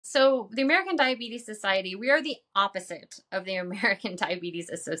So the American Diabetes Society, we are the opposite of the American Diabetes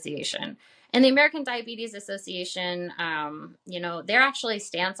Association. And the American Diabetes Association, their actually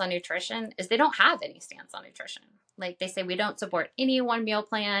stance on nutrition is they don't have any stance on nutrition. Like they say, we don't support any one meal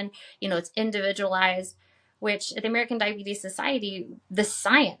plan, it's individualized, which the American Diabetes Society, the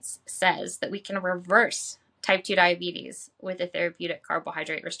science says that we can reverse type 2 diabetes with a therapeutic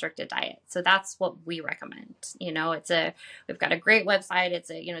carbohydrate restricted diet. So that's what we recommend. We've got a great website.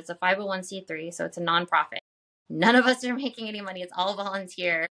 It's a 501c3, so it's a nonprofit. None of us are making any money. It's all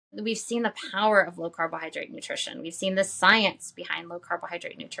volunteer. We've seen the power of low carbohydrate nutrition. We've seen the science behind low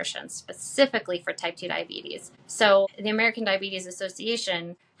carbohydrate nutrition specifically for type 2 diabetes. So the American Diabetes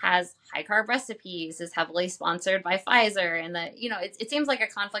Association has high carb recipes, is heavily sponsored by Pfizer. And it seems like a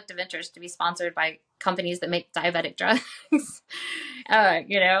conflict of interest to be sponsored by companies that make diabetic drugs,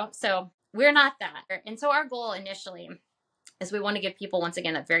 so we're not that. And so our goal initially is we want to give people, once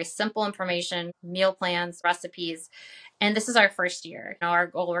again, that very simple information, meal plans, recipes. And this is our first year. Our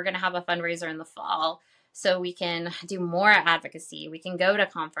goal, we're going to have a fundraiser in the fall so we can do more advocacy. We can go to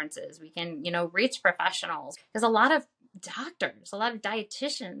conferences. We can, reach professionals. Because a lot of doctors, a lot of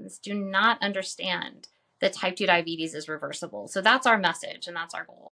dietitians do not understand that type 2 diabetes is reversible. So that's our message and that's our goal.